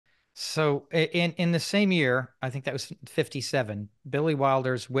So in the same year, I think that was 57, Billy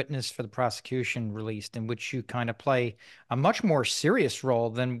Wilder's Witness for the Prosecution released, in which you kind of play a much more serious role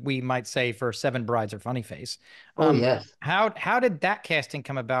than we might say for Seven Brides or Funny Face. Oh, yes. How did that casting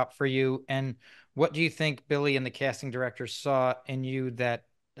come about for you, and what do you think Billy and the casting director saw in you that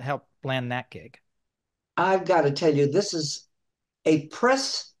helped land that gig? I've got to tell you, this is a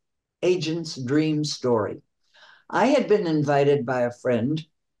press agent's dream story. I had been invited by a friend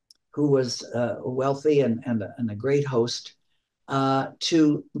who was wealthy and a great host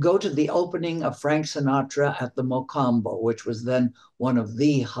to go to the opening of Frank Sinatra at the Mocambo, which was then one of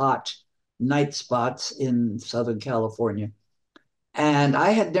the hot night spots in Southern California. And I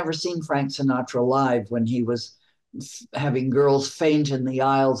had never seen Frank Sinatra live when he was having girls faint in the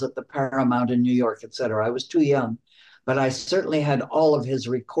aisles at the Paramount in New York, et cetera. I was too young, but I certainly had all of his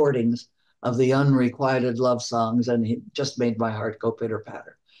recordings of the unrequited love songs, and he just made my heart go pitter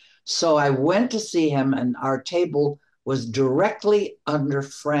patter. So I went to see him, and our table was directly under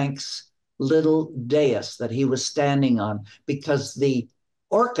Frank's little dais that he was standing on because the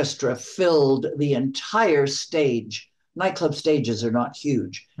orchestra filled the entire stage. Nightclub stages are not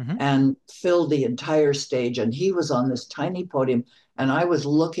huge, Hmm. and filled the entire stage. And he was on this tiny podium, and I was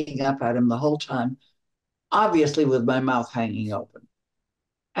looking up at him the whole time, obviously with my mouth hanging open.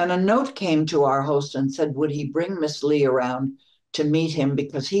 And a note came to our host and said, would he bring Miss Lee around to meet him?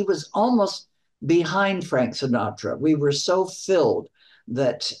 Because he was almost behind Frank Sinatra. We were so filled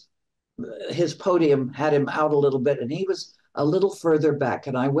that his podium had him out a little bit, and he was a little further back.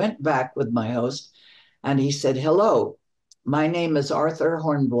 And I went back with my host, and he said, hello, my name is Arthur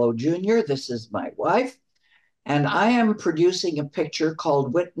Hornblow Jr. This is my wife, and I am producing a picture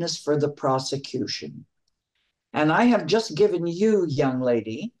called Witness for the Prosecution. And I have just given you, young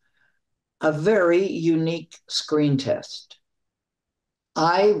lady, a very unique screen test.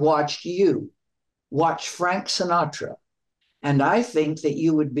 I watched you watch Frank Sinatra, and I think that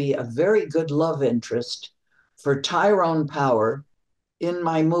you would be a very good love interest for Tyrone Power in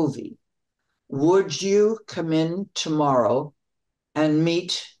my movie. Would you come in tomorrow and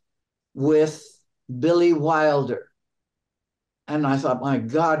meet with Billy Wilder? And I thought, my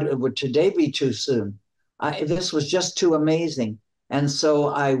God, would today be too soon? This was just too amazing. And so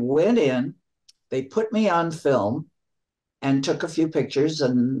I went in, they put me on film and took a few pictures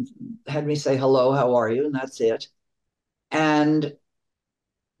and had me say, hello, how are you? And that's it. And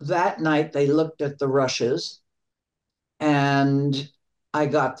that night they looked at the rushes, and I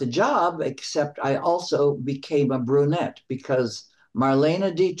got the job, except I also became a brunette because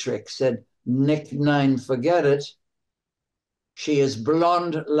Marlene Dietrich said, Nick Nine, forget it. She is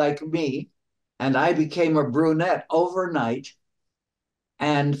blonde like me. And I became a brunette overnight,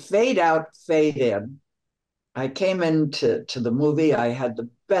 and fade out, fade in. I came into the movie. I had the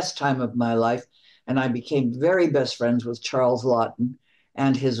best time of my life, and I became very best friends with Charles Lawton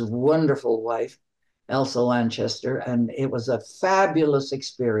and his wonderful wife, Elsa Lanchester, and it was a fabulous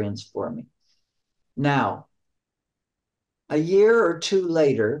experience for me. Now, a year or two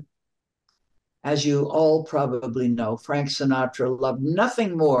later, as you all probably know, Frank Sinatra loved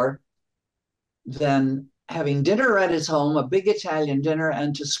nothing more than having dinner at his home, a big Italian dinner,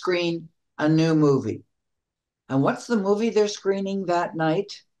 and to screen a new movie. And what's the movie they're screening that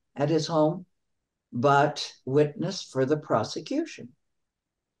night at his home? But Witness for the Prosecution.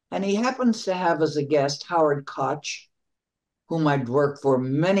 And he happens to have as a guest Howard Koch, whom I'd worked for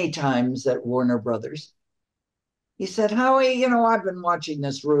many times at Warner Brothers. He said, Howie, I've been watching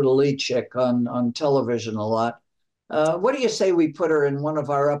this Ruta Lee chick on television a lot. What do you say we put her in one of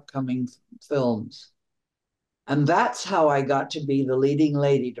our upcoming films? And that's how I got to be the leading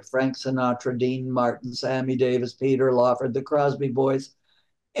lady to Frank Sinatra, Dean Martin, Sammy Davis, Peter Lawford, the Crosby Boys,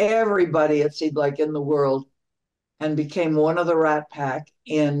 everybody, it seemed like, in the world, and became one of the Rat Pack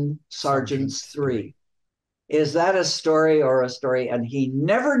in Sergeant's Sergeant 3. Three. Is that a story or a story? And he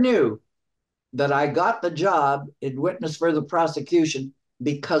never knew that I got the job in Witness for the Prosecution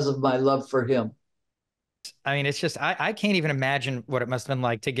because of my love for him. I mean, it's just I can't even imagine what it must have been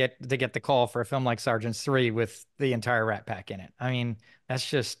like to get the call for a film like Sergeant's 3 with the entire Rat Pack in it. I mean, that's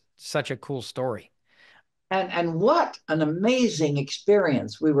just such a cool story. And what an amazing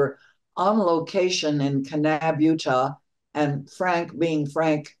experience. We were on location in Kanab, Utah, and Frank, being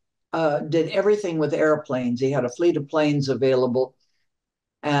Frank, did everything with airplanes. He had a fleet of planes available.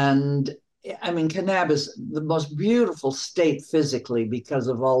 And I mean, Kanab is the most beautiful state physically because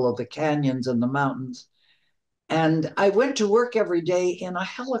of all of the canyons and the mountains. And I went to work every day in a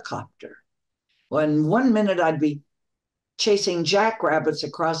helicopter. When one minute I'd be chasing jackrabbits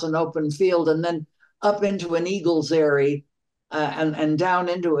across an open field, and then up into an eagle's eyrie and down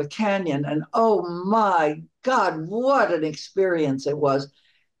into a canyon. And oh my God, what an experience it was.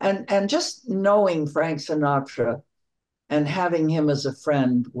 And just knowing Frank Sinatra and having him as a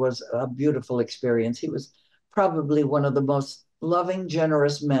friend was a beautiful experience. He was probably one of the most loving,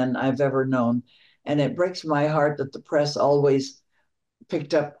 generous men I've ever known. And it breaks my heart that the press always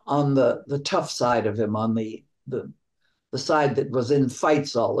picked up on the tough side of him, on the side that was in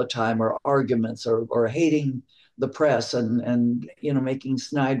fights all the time, or arguments, or hating the press, and making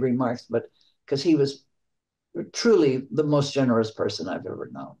snide remarks. But because he was truly the most generous person I've ever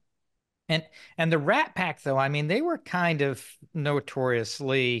known. And and the Rat Pack, though, I mean, they were kind of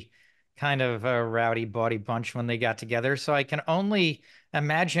notoriously kind of a rowdy bawdy bunch when they got together. So I can only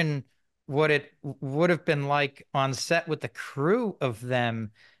imagine what it would have been like on set with the crew of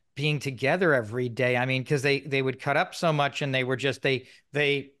them being together every day. I mean, because they would cut up so much and they were just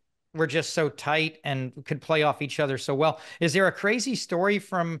so tight and could play off each other so well. Is there a crazy story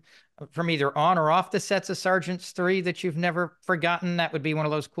from either on or off the sets of Sergeants 3 that you've never forgotten? That would be one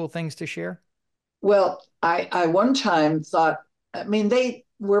of those cool things to share. Well, I one time thought, I mean, they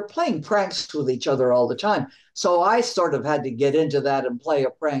were playing pranks with each other all the time. So I sort of had to get into that and play a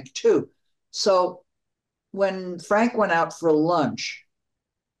prank too. So when Frank went out for lunch,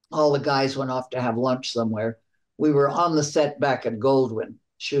 all the guys went off to have lunch somewhere. We were on the set back at Goldwyn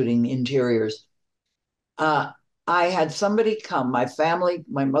shooting interiors. Uh, I had somebody come, my family,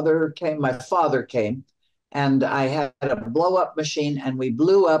 my mother came, my father came, and I had a blow up machine, and we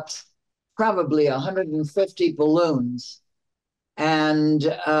blew up probably 150 balloons. And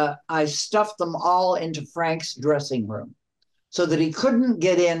I stuffed them all into Frank's dressing room so that he couldn't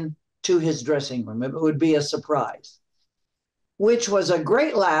get in to his dressing room. It would be a surprise, which was a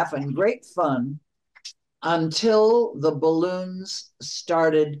great laugh and great fun until the balloons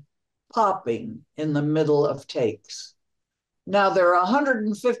started popping in the middle of takes. Now there are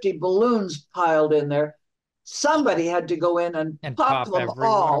 150 balloons piled in there. Somebody had to go in and And pop pop them every one of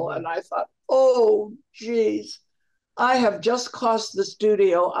all. them. And I thought, oh, geez, I have just cost the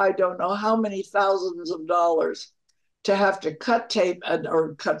studio, I don't know how many thousands of dollars to have to cut tape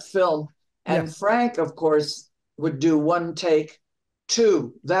or cut film. Yeah. And Frank, of course, would do one take,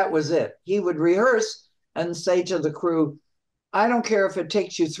 two. That was it. He would rehearse and say to the crew, I don't care if it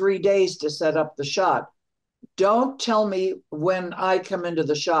takes you 3 days to set up the shot. Don't tell me when I come into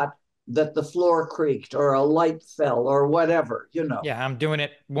the shot that the floor creaked or a light fell or whatever. Yeah, I'm doing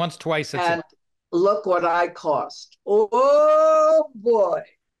it once, twice, that's And it. look what I cost. Oh boy.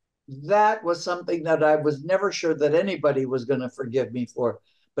 That was something that I was never sure that anybody was going to forgive me for.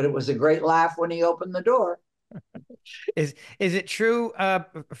 But it was a great laugh when he opened the door. Is it true,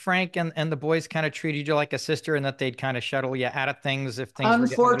 Frank and the boys kind of treated you like a sister and that they'd kind of shuttle you out of things if things were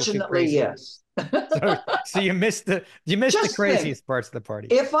getting a little too Unfortunately, crazy? yes. So you missed the Just think, craziest parts of the party.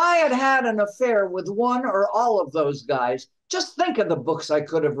 if I had had an affair with one or all of those guys, just think of the books I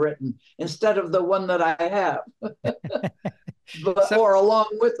could have written instead of the one that I have, So or along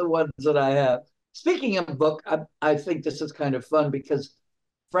with the ones that I have. Speaking of book, I think this is kind of fun because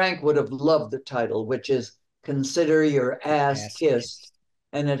Frank would have loved the title, which is Consider Your Ass ass Kissed. kissed.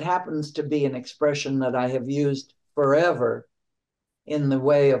 And it happens to be an expression that I have used forever in the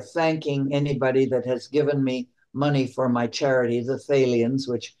way of thanking anybody that has given me money for my charity, the Thalians,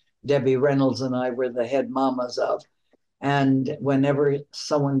 which Debbie Reynolds and I were the head mamas of. And whenever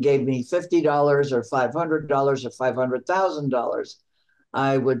someone gave me $50 or $500 or $500,000,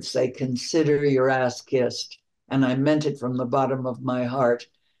 I would say, consider your ass kissed. And I meant it from the bottom of my heart.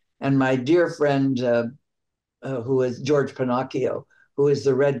 And my dear friend, who is George Pinocchio, who is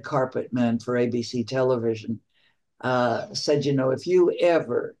the red carpet man for ABC television, said, if you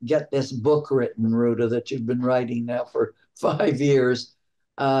ever get this book written, Ruta, that you've been writing now for 5 years,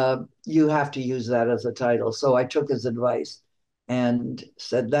 you have to use that as a title. So I took his advice and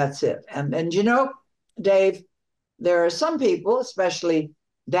said, that's it. And Dave, there are some people, especially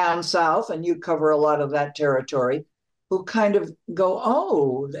down south, and you cover a lot of that territory, who kind of go,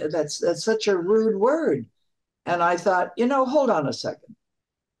 oh, that's such a rude word. And I thought, hold on a second.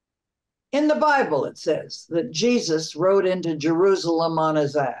 In the Bible, it says that Jesus rode into Jerusalem on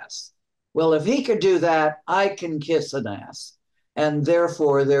his ass. Well, if he could do that, I can kiss an ass. And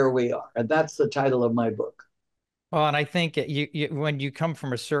therefore, there we are. And that's the title of my book. Well, and I think when you come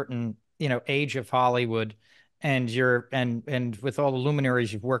from a certain, age of Hollywood and and with all the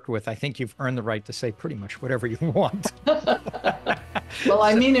luminaries you've worked with, I think you've earned the right to say pretty much whatever you want. Well,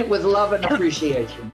 I So, mean it with love and appreciation.